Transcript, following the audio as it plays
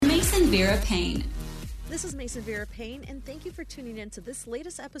Vera Payne. This is Mason Vera Payne, and thank you for tuning in to this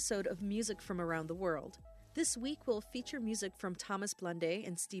latest episode of Music from Around the World. This week we'll feature music from Thomas Blondet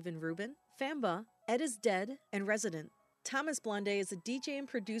and Stephen Rubin, Famba, Ed is Dead, and Resident. Thomas Blondet is a DJ and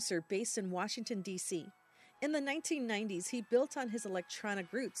producer based in Washington, D.C. In the 1990s, he built on his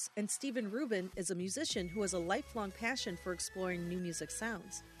electronic roots, and Stephen Rubin is a musician who has a lifelong passion for exploring new music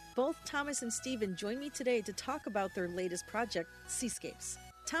sounds. Both Thomas and Stephen join me today to talk about their latest project, Seascapes.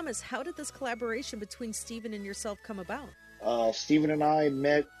 Thomas, how did this collaboration between Stephen and yourself come about? Stephen and I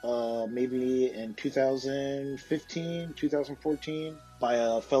met maybe in 2015, 2014 by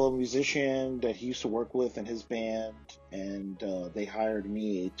a fellow musician that he used to work with in his band, and they hired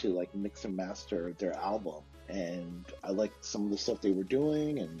me to mix and master their album. And I liked some of the stuff they were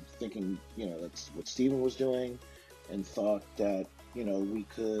doing and thinking, that's what Stephen was doing, and thought that, we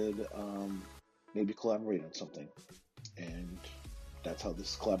could maybe collaborate on something. And that's how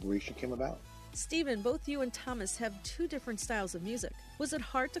this collaboration came about. Stephen, both you and Thomas have two different styles of music. Was it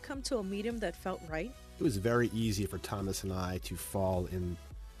hard to come to a medium that felt right? It was very easy for Thomas and I to fall in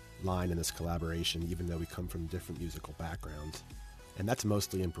line in this collaboration, even though we come from different musical backgrounds. And that's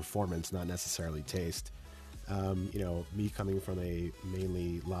mostly in performance, not necessarily taste. Me coming from a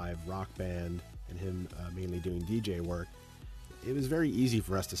mainly live rock band and him mainly doing DJ work, it was very easy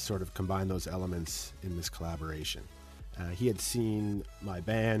for us to sort of combine those elements in this collaboration. He had seen my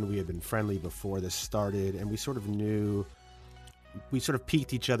band, we had been friendly before this started, and we sort of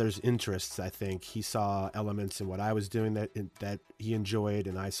piqued each other's interests, I think. He saw elements in what I was doing that he enjoyed,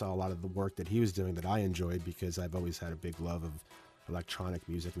 and I saw a lot of the work that he was doing that I enjoyed, because I've always had a big love of electronic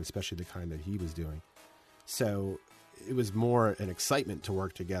music, and especially the kind that he was doing. So it was more an excitement to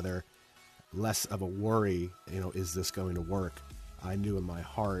work together, less of a worry, is this going to work? I knew in my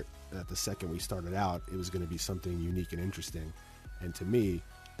heart that the second we started out, it was going to be something unique and interesting. And to me,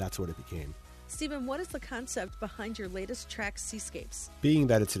 that's what it became. Stephen, what is the concept behind your latest track, Seascapes? Being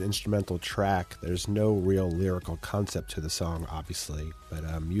that it's an instrumental track, there's no real lyrical concept to the song, obviously. But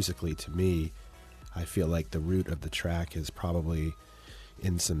musically, to me, I feel like the root of the track is probably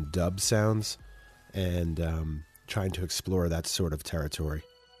in some dub sounds and trying to explore that sort of territory.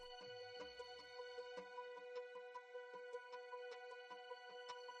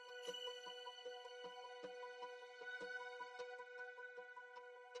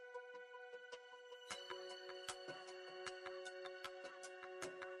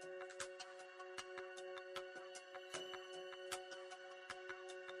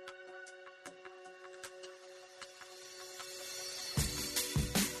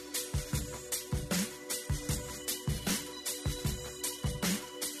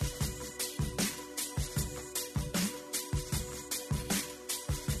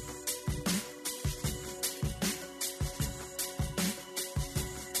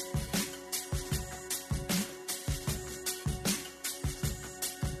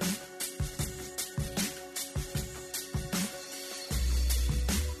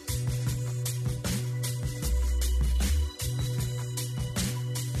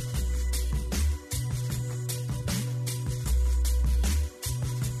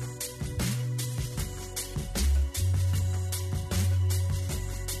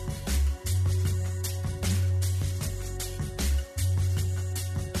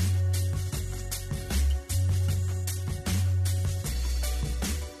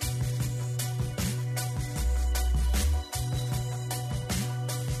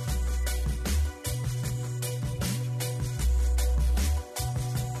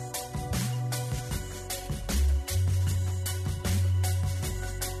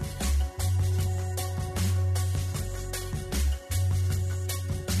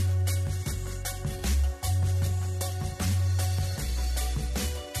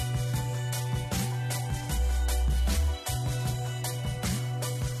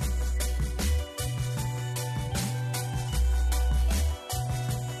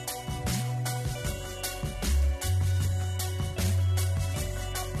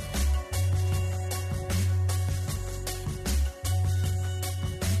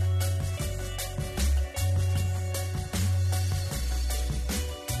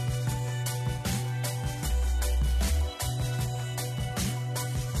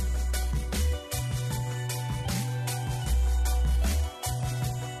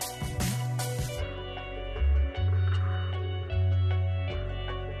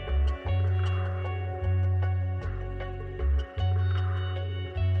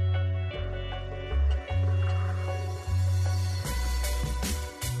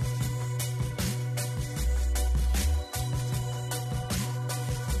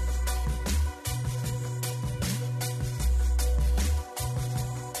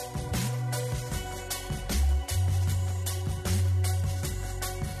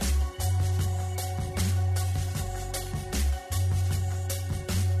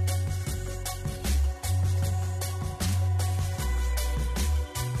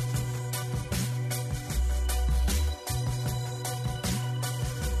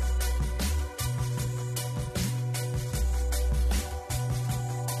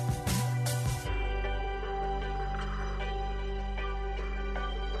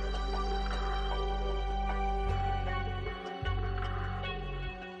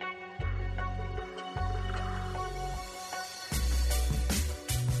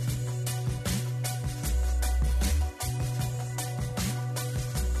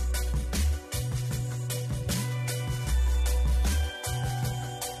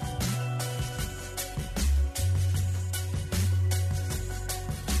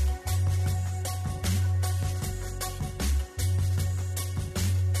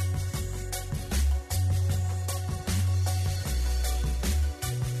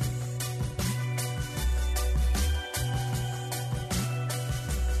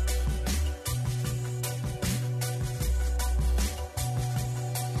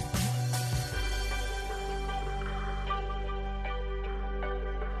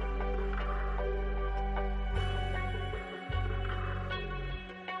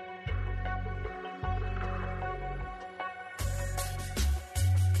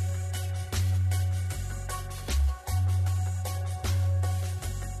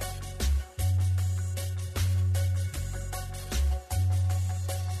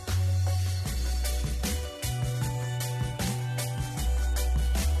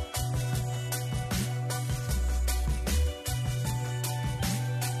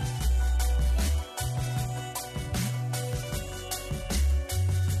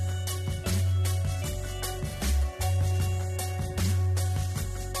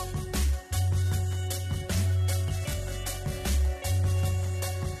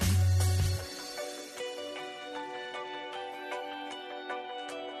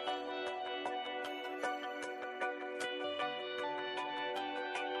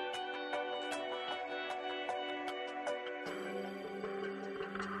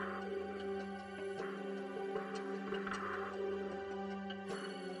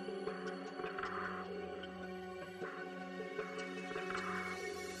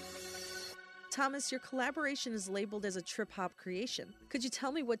 Thomas, your collaboration is labeled as a trip-hop creation. Could you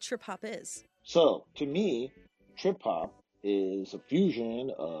tell me what trip-hop is? So, to me, trip-hop is a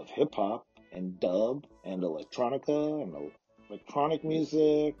fusion of hip-hop and dub and electronica and electronic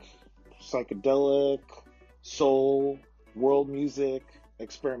music, psychedelic, soul, world music,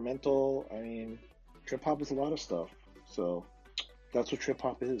 experimental. I mean, trip-hop is a lot of stuff. So, that's what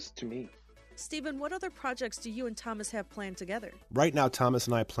trip-hop is to me. Stephen, what other projects do you and Thomas have planned together? Right now, Thomas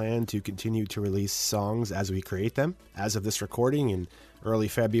and I plan to continue to release songs as we create them. As of this recording, in early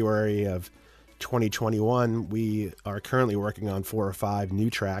February of 2021, we are currently working on 4 or 5 new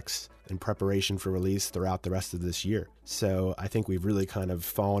tracks in preparation for release throughout the rest of this year. So I think we've really kind of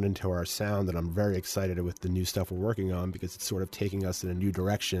fallen into our sound, and I'm very excited with the new stuff we're working on because it's sort of taking us in a new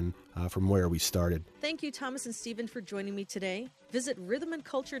direction from where we started. Thank you, Thomas and Stephen, for joining me today. Visit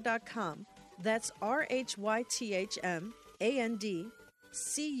rhythmandculture.com. That's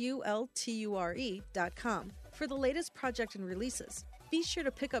RHYTHMANDCULTURE.com for the latest project and releases. Be sure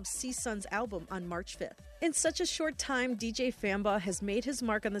to pick up C-Sun's album on March 5th. In such a short time, DJ Famba has made his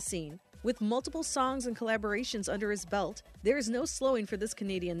mark on the scene. With multiple songs and collaborations under his belt, there is no slowing for this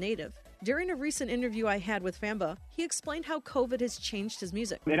Canadian native. During a recent interview I had with Famba, he explained how COVID has changed his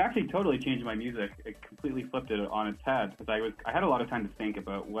music. It actually totally changed my music. It completely flipped it on its head because I had a lot of time to think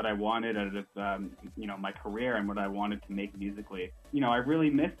about what I wanted out of my career and what I wanted to make musically. I really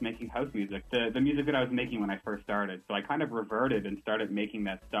missed making house music, the music that I was making when I first started. So I kind of reverted and started making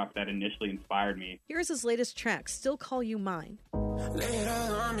that stuff that initially inspired me. Here's his latest track, Still Call You Mine. Lay it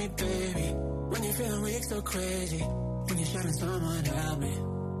all on me, baby. When you're feeling weak, so crazy. When you're shouting, someone help me.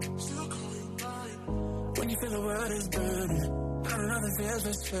 Still call you mine. When you feel the world is burning, I don't know the feels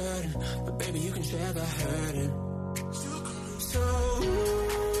frustrating, but baby, you can share the hurting. Still call you so.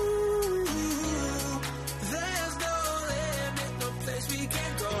 There's no limit, no place we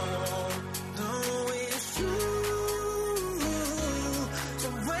can go. No, it's true. So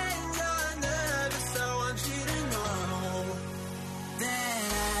when you're nervous, I want you to know that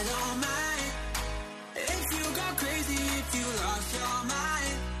I don't mind if you go crazy, if you lost your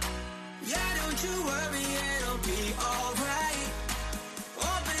mind. Yeah, don't you worry, it'll be alright.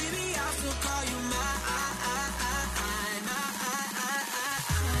 Oh baby, I'll still call you mine.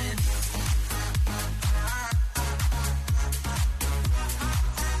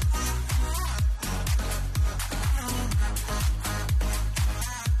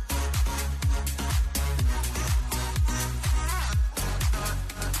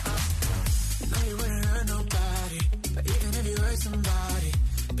 No, you wouldn't hurt nobody, but even if you hurt somebody,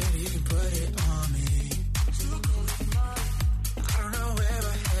 baby, you can put it on me. I don't know where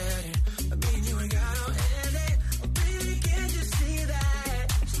we're headed, but me and you ain't got no ending. Oh, baby, can't you see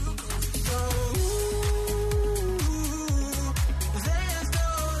that? So, there's no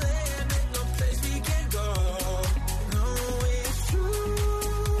limit, no place we can go. No, it's true.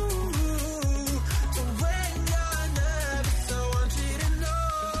 So when you're nervous, I want you to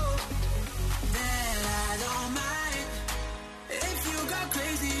know that I don't mind if you go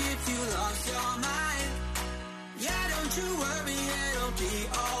crazy, if you lost your mind. Yeah, don't you worry, it'll be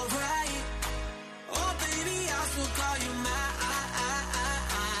alright. Oh baby, I'll still call you mine.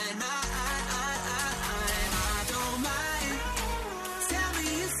 I don't mind. Tell me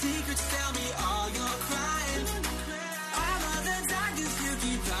your secrets, tell me all your crimes. All of the darkness you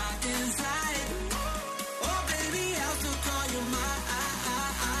keep locked inside. Oh baby, I'll still call you mine.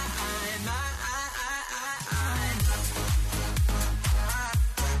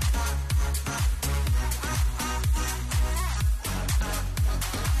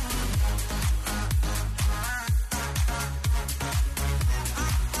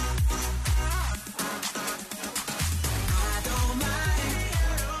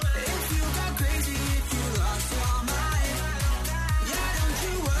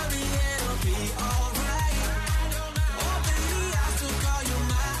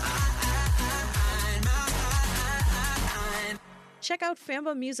 Check out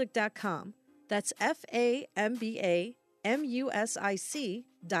fambamusic.com. That's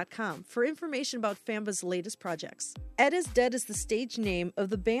FAMBAMUSIC.com for information about Famba's latest projects. Ed is Dead is the stage name of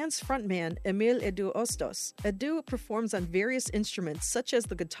the band's frontman, Emil Edu Ostos. Edu performs on various instruments such as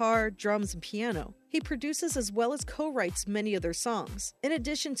the guitar, drums, and piano. He produces as well as co-writes many of their songs. In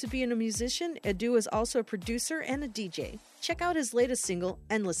addition to being a musician, Edu is also a producer and a DJ. Check out his latest single,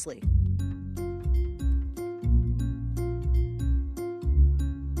 Endlessly.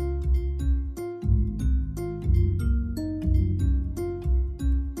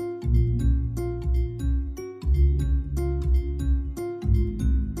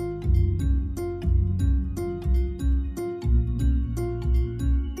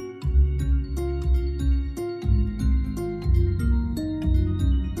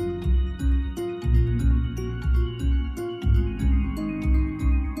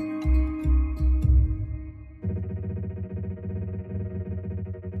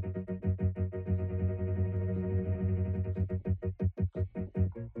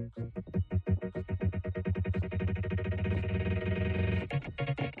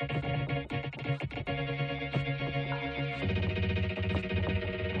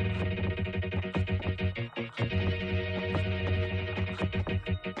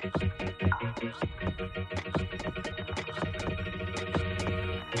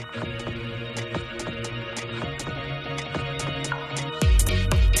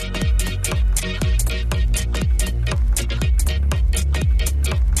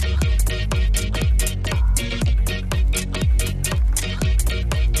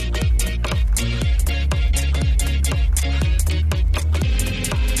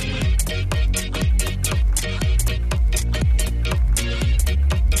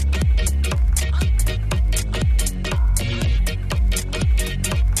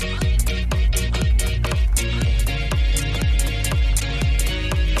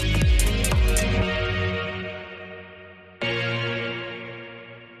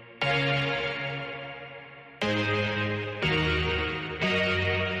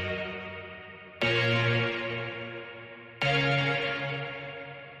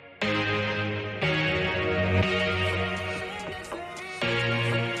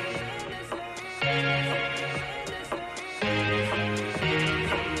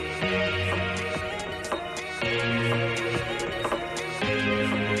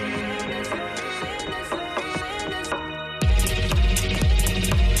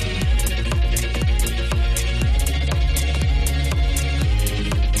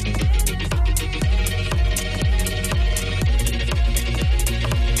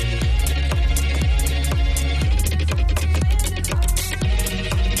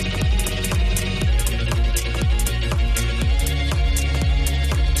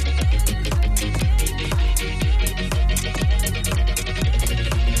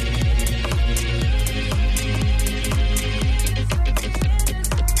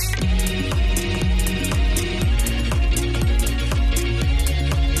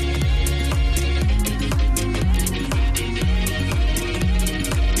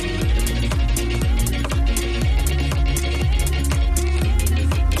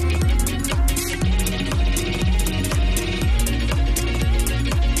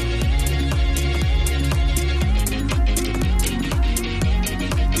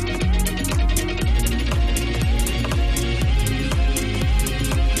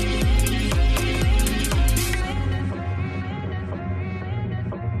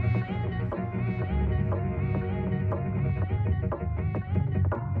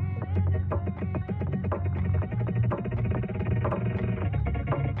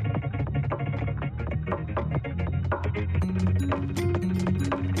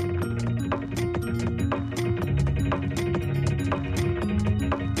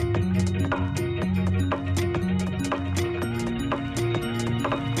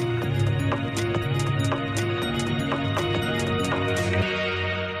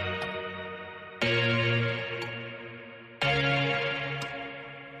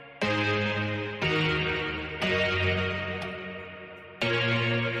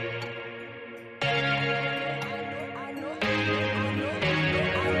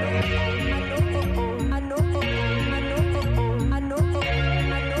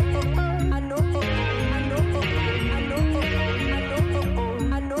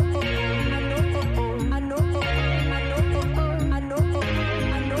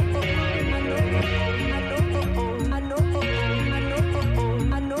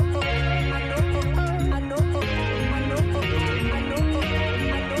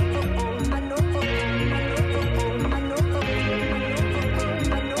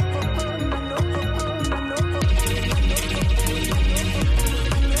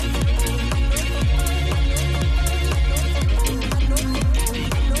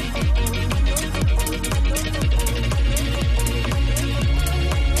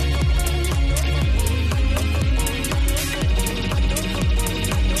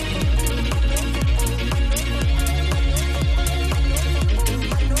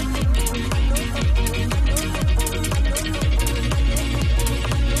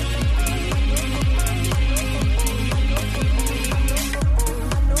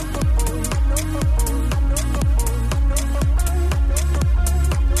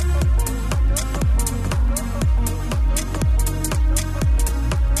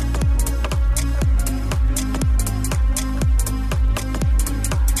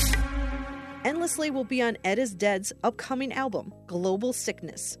 Lastly, will be on Ed Is Dead's upcoming album, Global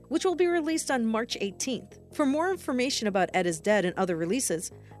Sickness, which will be released on March 18th. For more information about Ed Is Dead and other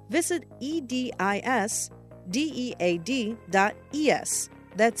releases, visit edisdead.es.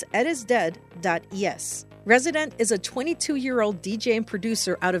 That's edisdead.es. Resident is a 22-year-old DJ and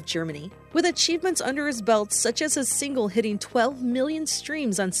producer out of Germany. With achievements under his belt such as his single hitting 12 million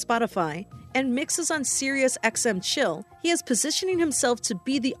streams on Spotify and mixes on Sirius XM Chill, he is positioning himself to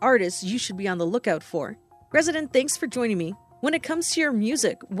be the artist you should be on the lookout for. Resident, thanks for joining me. When it comes to your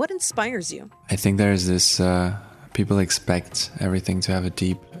music, what inspires you? I think there's this, people expect everything to have a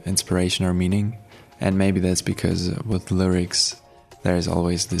deep inspiration or meaning. And maybe that's because with lyrics, there's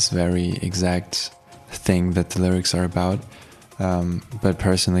always this very exact thing that the lyrics are about. But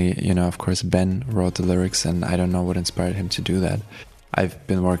personally, of course, Ben wrote the lyrics and I don't know what inspired him to do that. I've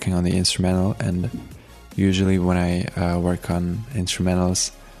been working on the instrumental, and usually when I work on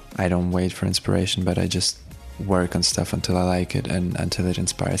instrumentals, I don't wait for inspiration, but I just work on stuff until I like it and until it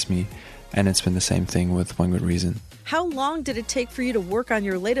inspires me. And it's been the same thing with One Good Reason. How long did it take for you to work on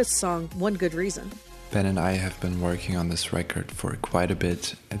your latest song, One Good Reason? Ben and I have been working on this record for quite a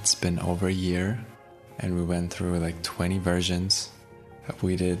bit. It's been over a year, and we went through like 20 versions.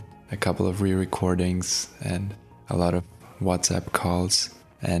 We did a couple of re-recordings and a lot of WhatsApp calls,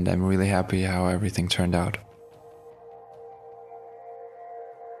 and I'm really happy how everything turned out.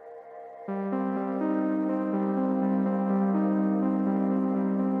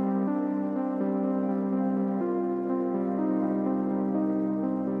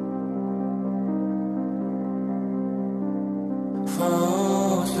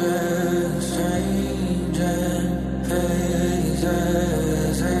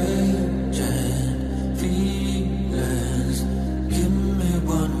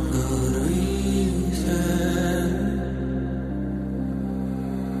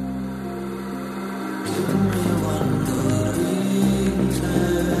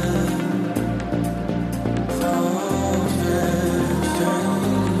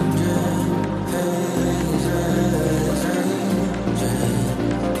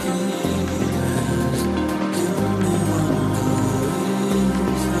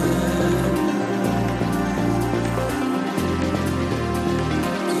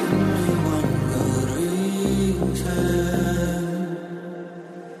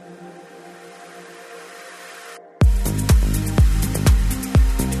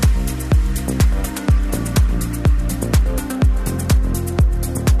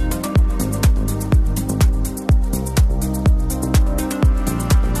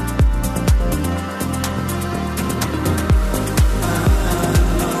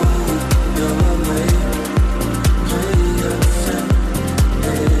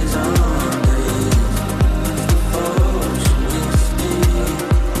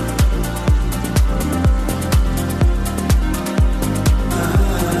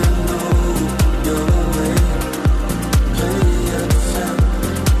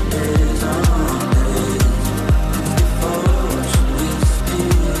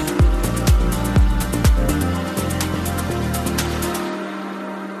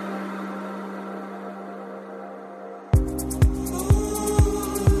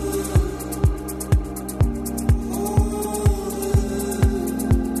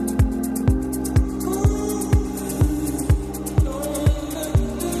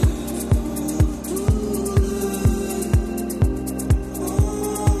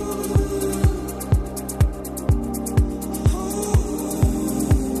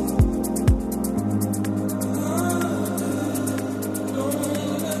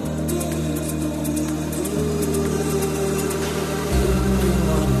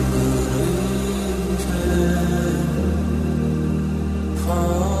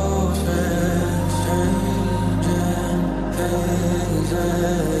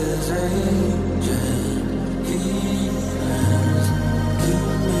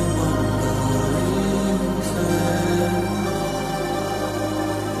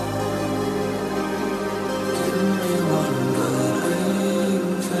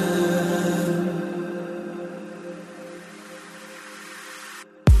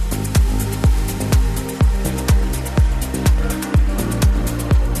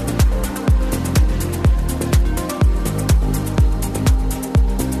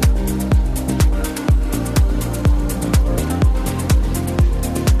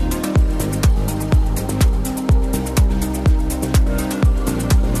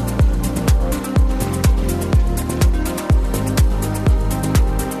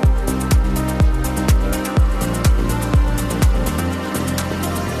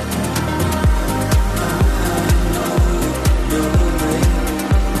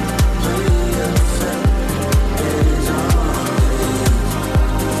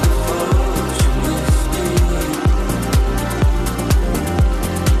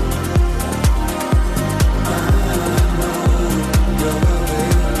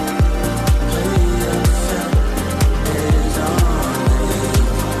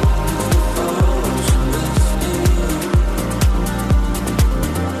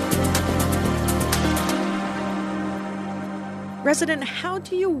 Resident, how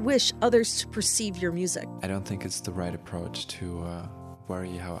do you wish others to perceive your music? I don't think it's the right approach to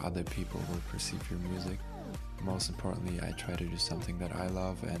worry how other people will perceive your music. Most importantly, I try to do something that I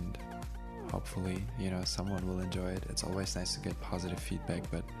love, and hopefully, someone will enjoy it. It's always nice to get positive feedback,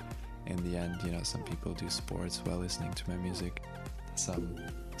 but in the end, some people do sports while listening to my music. Some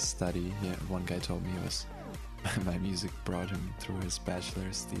study, one guy told me my music brought him through his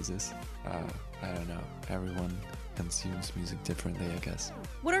bachelor's thesis. I don't know, everyone consumes music differently, I guess.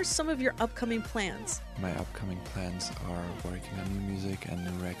 What are some of your upcoming plans? My upcoming plans are working on new music and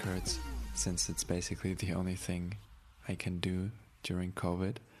new records, since it's basically the only thing I can do during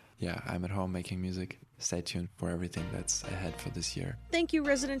COVID. Yeah, I'm at home making music. Stay tuned for everything that's ahead for this year. Thank you,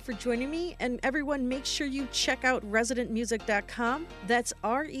 Resident, for joining me. And everyone, make sure you check out residentmusic.com. That's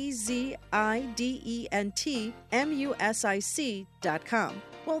REZIDENTMUSIC.com.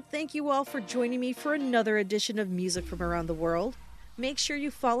 Well, thank you all for joining me for another edition of Music from Around the World. Make sure you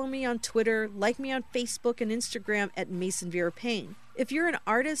follow me on Twitter, like me on Facebook and Instagram at Mason Vera Payne. If you're an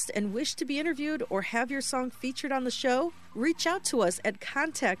artist and wish to be interviewed or have your song featured on the show, reach out to us at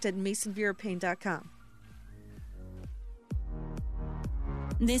contact@masonverapayne.com.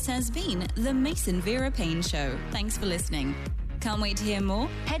 This has been The Mason Vera Payne Show. Thanks for listening. Can't wait to hear more?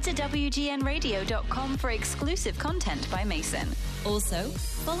 Head to WGNradio.com for exclusive content by Mason. Also,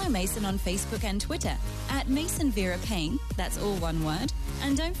 follow Mason on Facebook and Twitter at Mason Vera Payne, that's all one word,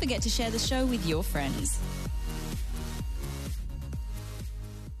 and don't forget to share the show with your friends.